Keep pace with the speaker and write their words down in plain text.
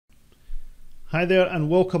Hi there and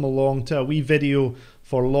welcome along to a wee video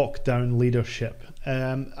for lockdown leadership.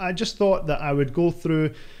 I just thought that I would go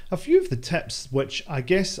through a few of the tips which I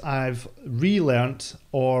guess I've relearnt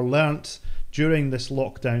or learnt during this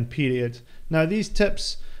lockdown period. Now these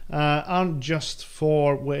tips aren't just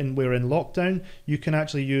for when we're in lockdown. You can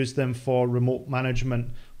actually use them for remote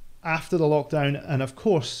management after the lockdown, and of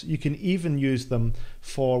course you can even use them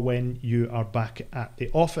for when you are back at the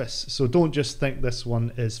office. So don't just think this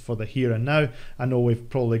one is for the here and now. I know we've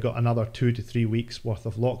probably got another 2 to 3 weeks worth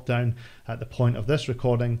of lockdown at the point of this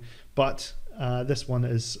recording, but this one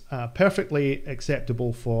is perfectly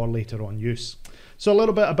acceptable for later on use. So a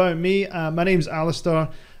little bit about me. My name's Alistair.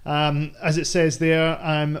 As it says there,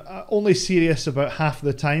 I'm only serious about half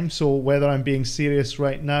the time, so whether I'm being serious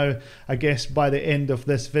right now, I guess by the end of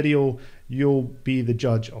this video you'll be the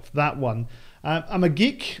judge of that one. I'm a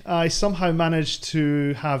geek. I somehow managed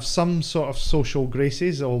to have some sort of social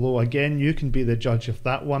graces, although again you can be the judge of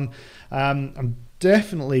that one. I'm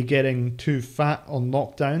definitely getting too fat on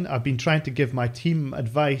lockdown. I've been trying to give my team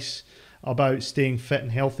advice about staying fit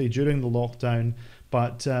and healthy during the lockdown,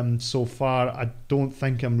 but so far I don't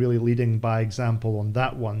think I'm really leading by example on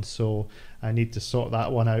that one, so I need to sort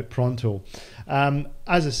that one out pronto.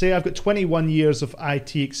 As I say, I've got 21 years of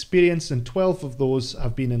IT experience, and 12 of those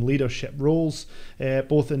have been in leadership roles,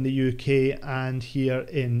 both in the UK and here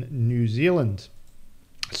in New Zealand.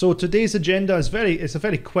 So today's agenda is it's a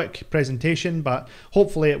very quick presentation, but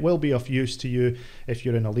hopefully it will be of use to you if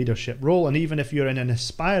you're in a leadership role, and even if you're in an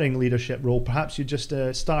aspiring leadership role. Perhaps you're just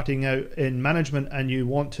starting out in management and you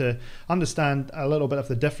want to understand a little bit of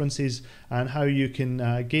the differences and how you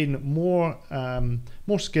can gain more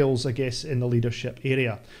skills, I guess, in the leadership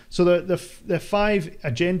area. So the 5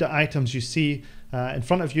 agenda items you see in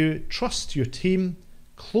front of you: trust your team,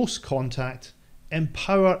 close contact,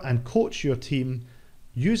 empower and coach your team,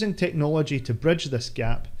 using technology to bridge this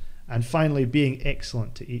gap, and finally being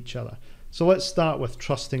excellent to each other. So let's start with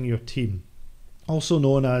trusting your team, also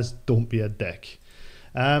known as don't be a dick.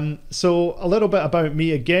 So a little bit about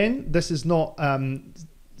me again. This is not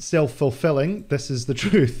self-fulfilling, this is the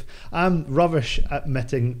truth. I'm rubbish at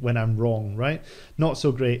admitting when I'm wrong, right? Not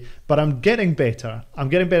so great, but I'm getting better. I'm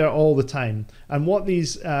getting better all the time. And what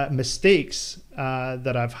these mistakes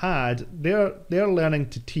that I've had, they're learning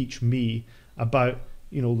to teach me about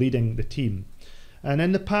leading the team. And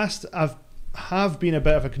in the past have been a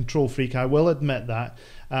bit of a control freak, I will admit that,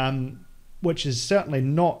 which is certainly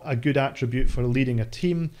not a good attribute for leading a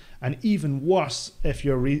team, and even worse if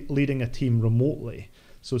you're leading a team remotely.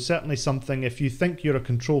 So certainly something, if you think you're a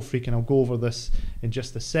control freak, and I'll go over this in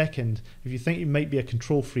just a second, if you think you might be a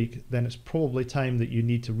control freak, then it's probably time that you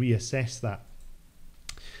need to reassess that.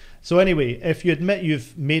 So anyway, if you admit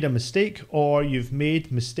you've made a mistake or you've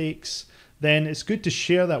made mistakes, then it's good to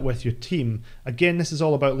share that with your team. Again, this is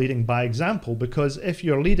all about leading by example, because if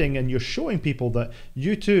you're leading and you're showing people that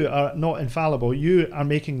you too are not infallible, you are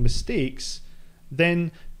making mistakes,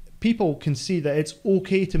 then people can see that it's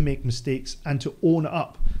okay to make mistakes and to own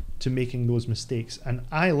up to making those mistakes. And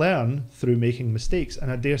I learn through making mistakes,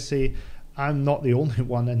 and I dare say I'm not the only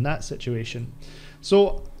one in that situation.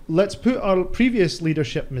 So let's put our previous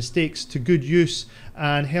leadership mistakes to good use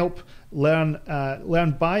and help learn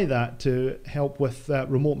by that to help with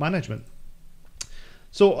remote management.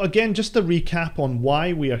 So again, just to recap on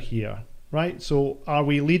why we are here, right? So are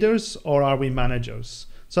we leaders or are we managers?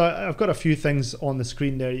 So I've got a few things on the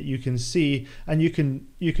screen there you can see, and you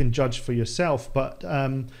can judge for yourself. But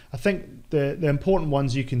I think the important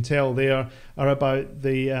ones you can tell there are about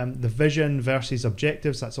the vision versus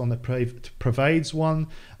objectives. That's on the provides one.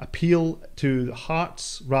 Appeal to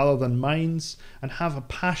hearts rather than minds, and have a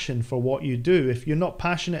passion for what you do. If you're not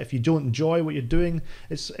passionate, if you don't enjoy what you're doing,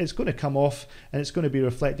 it's going to come off, and it's going to be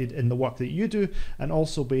reflected in the work that you do, and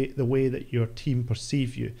also be the way that your team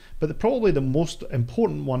perceive you. But probably the most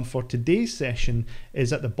important one for today's session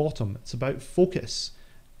is at the bottom. It's about focus.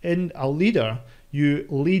 In a leader, you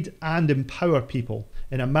lead and empower people.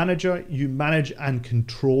 In a manager, you manage and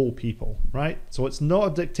control people, right? So it's not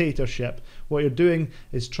a dictatorship. What you're doing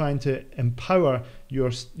is trying to empower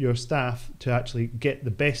your staff to actually get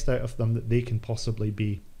the best out of them that they can possibly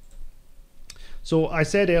be. So I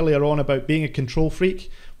said earlier on about being a control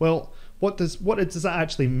freak. Well, what does that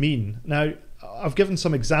actually mean? Now, I've given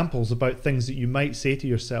some examples about things that you might say to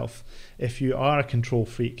yourself if you are a control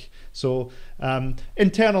freak. So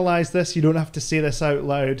internalize this. You don't have to say this out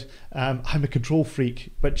loud. I'm a control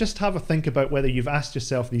freak, but just have a think about whether you've asked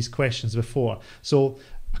yourself these questions before. So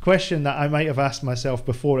a question that I might have asked myself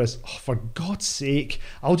before is, oh, for God's sake,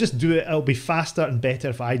 I'll just do it. It'll be faster and better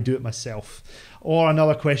if I do it myself. Or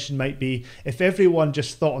another question might be, if everyone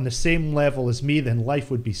just thought on the same level as me, then life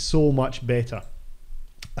would be so much better.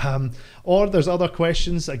 Or there's other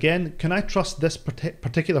questions. Again, can I trust this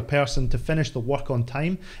particular person to finish the work on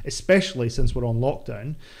time, especially since we're on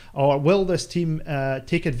lockdown? Or will this team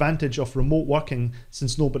take advantage of remote working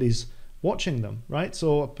since nobody's watching them, right?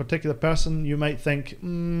 So a particular person, you might think,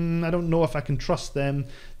 I don't know if I can trust them.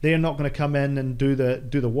 They're not going to come in and do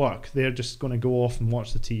the work. They're just going to go off and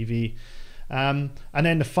watch the TV. And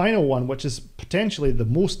then the final one, which is potentially the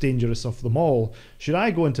most dangerous of them all, should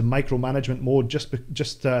I go into micromanagement mode just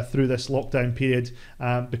through this lockdown period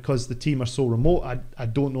because the team are so remote? I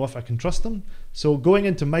don't know if I can trust them. So going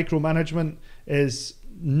into micromanagement is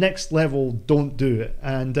next level. Don't do it.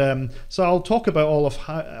 And so I'll talk about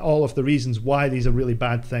all of the reasons why these are really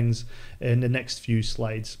bad things in the next few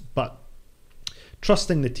slides. But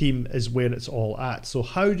trusting the team is where it's all at. So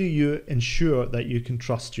how do you ensure that you can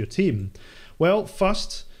trust your team? Well,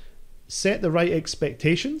 first, set the right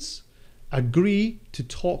expectations. Agree to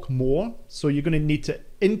talk more. So you're going to need to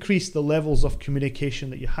increase the levels of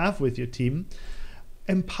communication that you have with your team.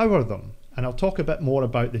 Empower them. And I'll talk a bit more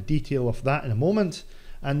about the detail of that in a moment.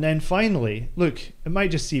 And then finally, look, it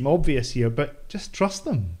might just seem obvious here, but just trust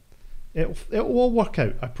them. It will all work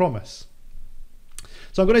out, I promise.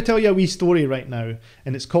 So I'm going to tell you a wee story right now,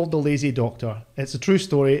 and it's called The Lazy Doctor. It's a true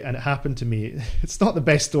story, and it happened to me. It's not the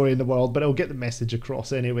best story in the world, but it'll get the message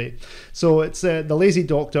across anyway. So it's The Lazy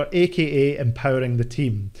Doctor, aka Empowering the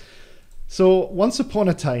Team. So once upon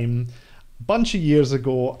a time, a bunch of years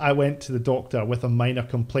ago, I went to the doctor with a minor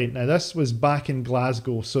complaint. Now this was back in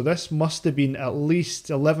Glasgow, so this must have been at least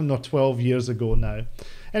 11 or 12 years ago now.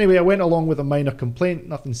 Anyway, I went along with a minor complaint,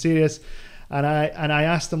 nothing serious. And I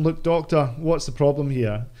asked him, look, doctor, what's the problem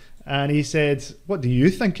here? And he said, what do you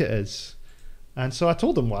think it is? And so I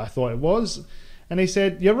told him what I thought it was. And he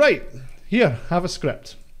said, you're right. Here, have a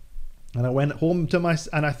script. And I went home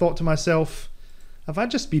and I thought to myself, have I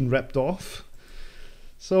just been ripped off?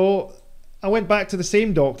 So I went back to the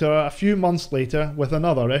same doctor a few months later with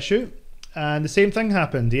another issue. And the same thing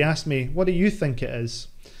happened. He asked me, what do you think it is?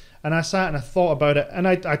 And I sat and I thought about it. And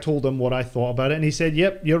I told him what I thought about it. And he said,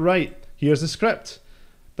 yep, you're right. Here's the script.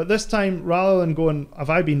 But this time, rather than going,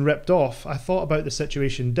 have I been ripped off? I thought about the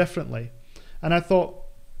situation differently. And I thought,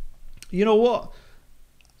 you know what?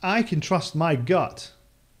 I can trust my gut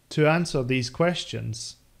to answer these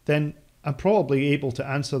questions. Then I'm probably able to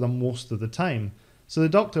answer them most of the time. So the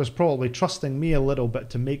doctor's probably trusting me a little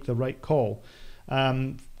bit to make the right call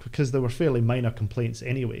because they were fairly minor complaints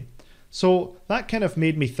anyway. So that kind of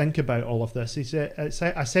made me think about all of this.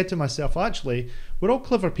 I said to myself, actually, we're all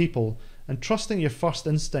clever people, and trusting your first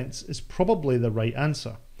instincts is probably the right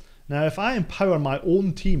answer. Now, if I empower my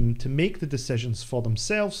own team to make the decisions for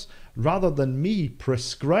themselves, rather than me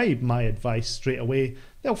prescribe my advice straight away,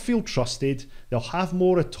 they'll feel trusted, they'll have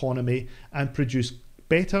more autonomy, and produce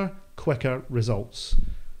better, quicker results.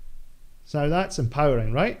 So that's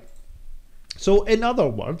empowering, right? So in other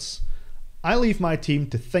words, I leave my team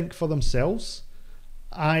to think for themselves.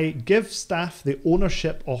 I give staff the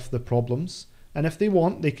ownership of the problems, and if they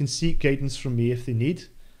want, they can seek guidance from me if they need.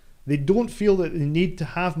 They don't feel that they need to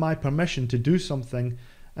have my permission to do something,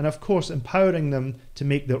 and of course, empowering them to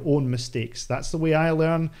make their own mistakes. That's the way I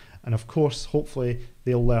learn, and of course, hopefully,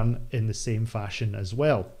 they'll learn in the same fashion as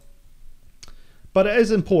well. But it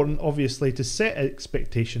is important, obviously, to set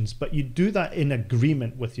expectations, but you do that in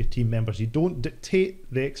agreement with your team members. You don't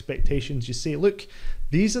dictate the expectations. You say, look,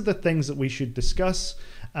 these are the things that we should discuss,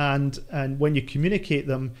 and when you communicate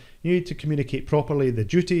them, you need to communicate properly the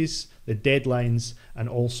duties, the deadlines, and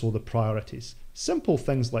also the priorities. Simple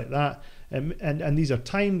things like that, and these are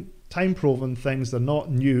time-proven things. They're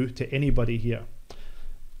not new to anybody here.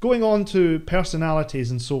 Going on to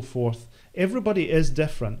personalities and so forth, everybody is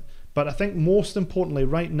different. But I think most importantly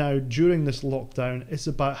right now during this lockdown, it's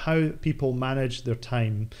about how people manage their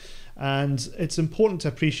time. And it's important to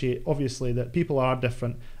appreciate, obviously, that people are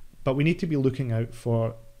different, but we need to be looking out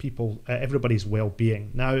for everybody's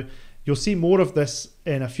well-being. Now, you'll see more of this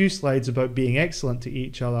in a few slides about being excellent to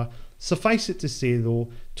each other. Suffice it to say, though,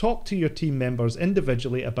 talk to your team members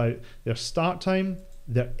individually about their start time,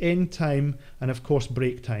 their end time, and of course,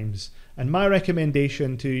 break times. And my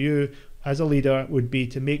recommendation to you as a leader would be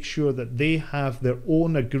to make sure that they have their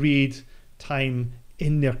own agreed time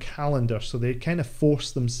in their calendar, so they kind of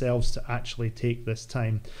force themselves to actually take this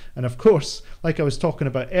time. And of course, like I was talking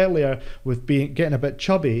about earlier with getting a bit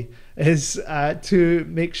chubby, is to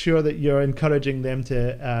make sure that you're encouraging them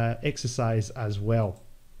to exercise as well.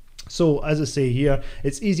 So as I say here,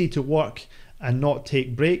 it's easy to work and not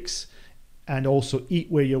take breaks and also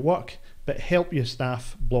eat where you work. But but help your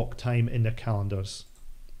staff block time in their calendars.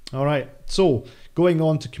 All right, so going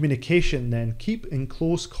on to communication then, keep in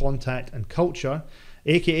close contact and culture,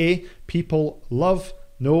 aka people love,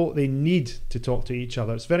 no, they need to talk to each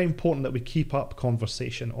other. It's very important that we keep up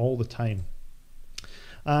conversation all the time.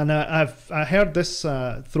 And I've heard this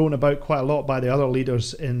thrown about quite a lot by the other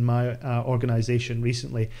leaders in my organization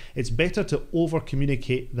recently. It's better to over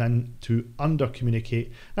communicate than to under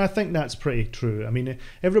communicate. And I think that's pretty true. I mean,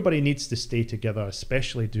 everybody needs to stay together,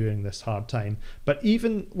 especially during this hard time. But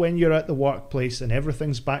even when you're at the workplace and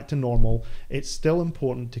everything's back to normal, it's still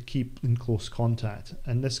important to keep in close contact.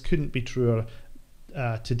 And this couldn't be truer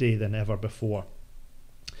today than ever before.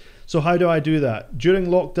 So how do I do that? During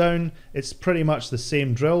lockdown, it's pretty much the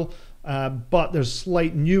same drill, but there's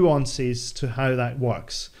slight nuances to how that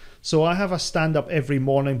works. So I have a stand-up every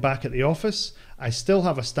morning back at the office. I still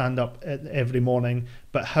have a stand-up every morning,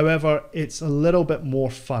 but however, it's a little bit more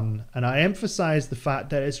fun. And I emphasize the fact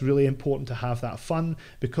that it's really important to have that fun,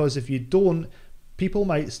 because if you don't, people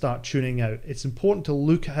might start tuning out. It's important to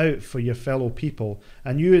look out for your fellow people,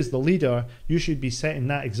 and you as the leader, you should be setting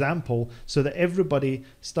that example so that everybody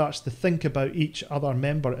starts to think about each other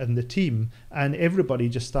member in the team, and everybody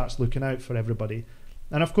just starts looking out for everybody.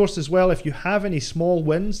 And of course as well, if you have any small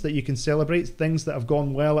wins that you can celebrate, things that have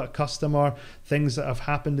gone well at a customer, things that have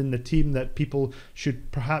happened in the team that people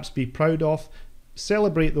should perhaps be proud of,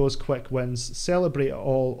 celebrate those quick wins, celebrate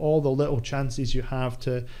all the little chances you have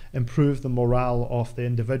to improve the morale of the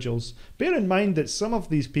individuals. Bear in mind that some of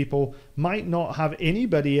these people might not have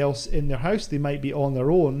anybody else in their house, they might be on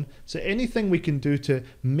their own, so anything we can do to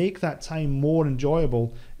make that time more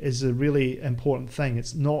enjoyable is a really important thing.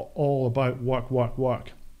 It's not all about work, work,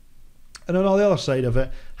 work. And on the other side of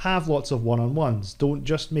it, have lots of one-on-ones. Don't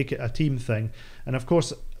just make it a team thing. And of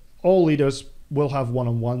course, all leaders will have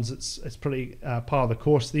one-on-ones. It's pretty part of the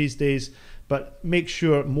course these days, but make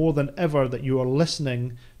sure more than ever that you are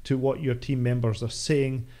listening to what your team members are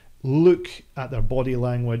saying. Look at their body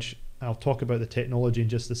language. I'll talk about the technology in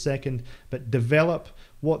just a second, but develop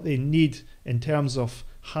what they need in terms of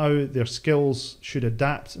how their skills should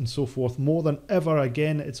adapt and so forth. More than ever,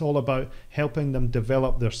 again, it's all about helping them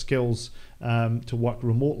develop their skills to work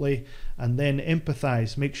remotely, and then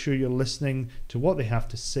empathize. Make sure you're listening to what they have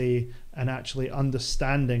to say and actually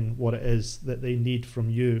understanding what it is that they need from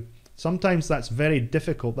you. Sometimes that's very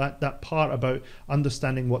difficult. That part about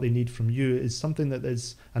understanding what they need from you is something that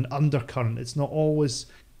is an undercurrent. It's not always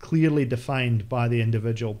clearly defined by the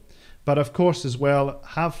individual. But of course as well,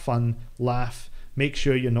 have fun, laugh, make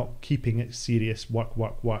sure you're not keeping it serious, work,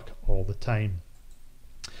 work, work all the time.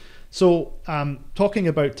 So talking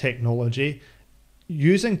about technology,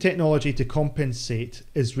 using technology to compensate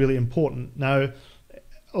is really important. Now,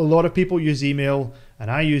 a lot of people use email, and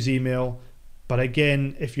I use email, but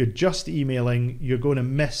again, if you're just emailing, you're going to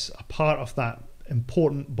miss a part of that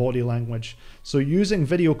important body language. So using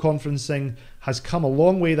video conferencing has come a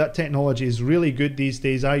long way. That technology is really good these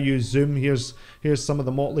days. I use Zoom. Here's some of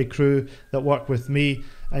the motley crew that work with me,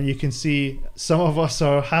 and you can see some of us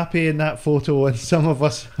are happy in that photo and some of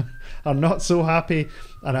us are not so happy,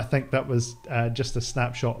 and I think that was just a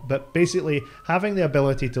snapshot. But basically, having the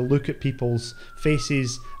ability to look at people's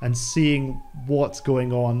faces and seeing what's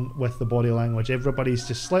going on with the body language. Everybody's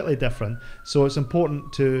just slightly different, so it's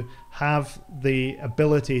important to have the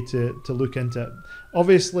ability to look into it.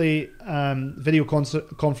 Obviously, video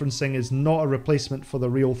conferencing is not a replacement for the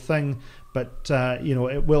real thing, but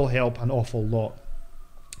it will help an awful lot.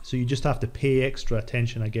 So you just have to pay extra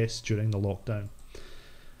attention, I guess, during the lockdown.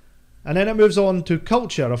 And then it moves on to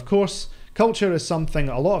culture. Of course, culture is something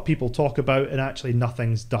a lot of people talk about and actually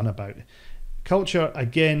nothing's done about. Culture,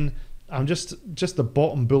 again, just the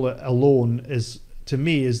bottom bullet alone to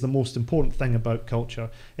me is the most important thing about culture.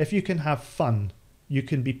 If you can have fun, you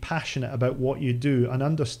can be passionate about what you do and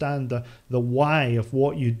understand the why of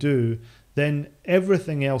what you do, then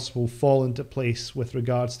everything else will fall into place with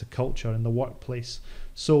regards to culture in the workplace.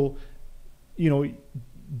 So,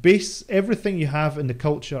 base everything you have in the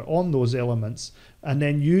culture on those elements, and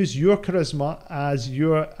then use your charisma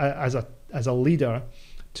as a leader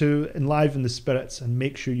to enliven the spirits and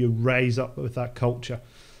make sure you rise up with that culture.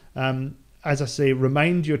 As I say,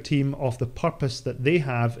 remind your team of the purpose that they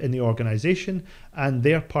have in the organization and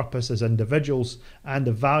their purpose as individuals, and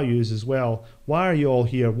the values as well. Why are you all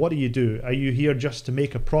here? What do you do? Are you here just to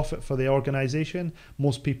make a profit for the organization?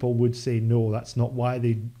 Most people would say no, that's not why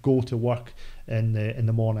they go to work in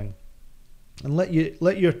the morning. And let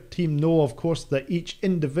your team know, of course, that each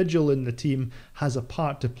individual in the team has a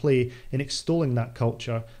part to play in extolling that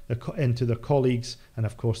culture into their colleagues and,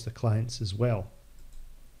 of course, the clients as well.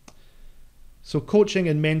 So coaching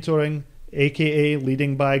and mentoring aka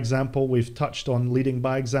leading by example. We've touched on leading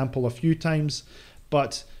by example a few times,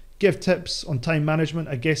 but give tips on time management.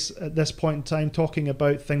 I guess at this point in time, talking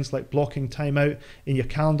about things like blocking time out in your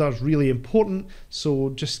calendar is really important.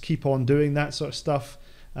 So just keep on doing that sort of stuff.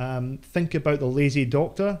 Think about the lazy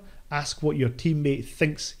doctor. Ask what your teammate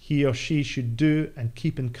thinks he or she should do and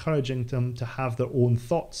keep encouraging them to have their own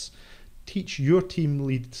thoughts. Teach your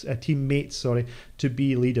teammates to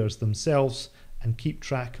be leaders themselves and keep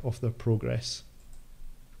track of their progress.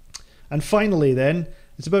 And finally then,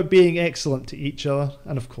 it's about being excellent to each other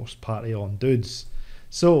and of course party on, dudes.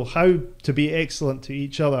 So how to be excellent to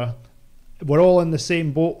each other? We're all in the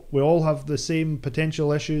same boat. We all have the same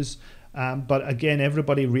potential issues. But again,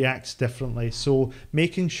 everybody reacts differently. So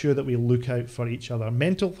making sure that we look out for each other.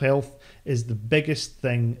 Mental health is the biggest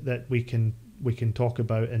thing that we can talk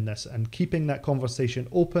about in this, and keeping that conversation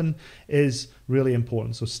open is really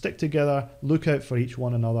important. So stick together, look out for each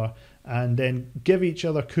one another, and then give each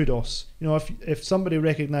other kudos. You know, if somebody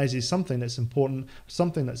recognizes something that's important,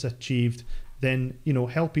 something that's achieved, then, you know,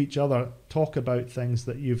 help each other talk about things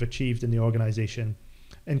that you've achieved in the organization.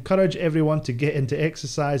 Encourage everyone to get into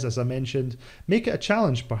exercise, as I mentioned. Make it a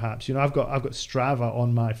challenge, perhaps. You know, I've got Strava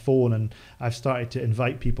on my phone, and I've started to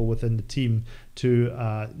invite people within the team to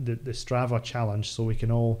the Strava challenge, so we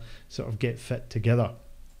can all sort of get fit together.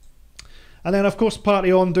 And then, of course,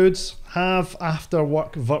 party on, dudes. Have after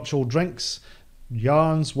work virtual drinks,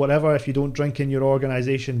 yarns, whatever. If you don't drink in your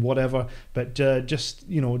organization, whatever. But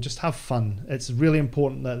just have fun. It's really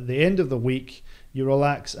important that at the end of the week, you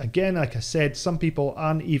relax. Again, like I said, some people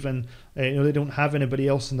aren't even, they don't have anybody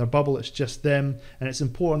else in their bubble. It's just them. And it's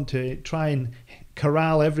important to try and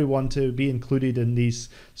corral everyone to be included in these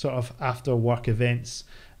sort of after work events.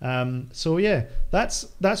 So yeah,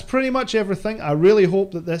 that's pretty much everything. I really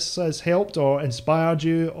hope that this has helped or inspired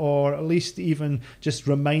you, or at least even just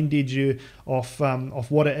reminded you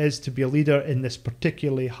of what it is to be a leader in this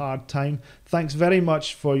particularly hard time. Thanks very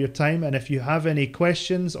much for your time. And if you have any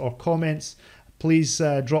questions or comments, please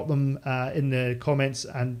drop them in the comments,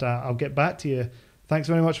 and I'll get back to you. Thanks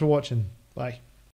very much for watching. Bye.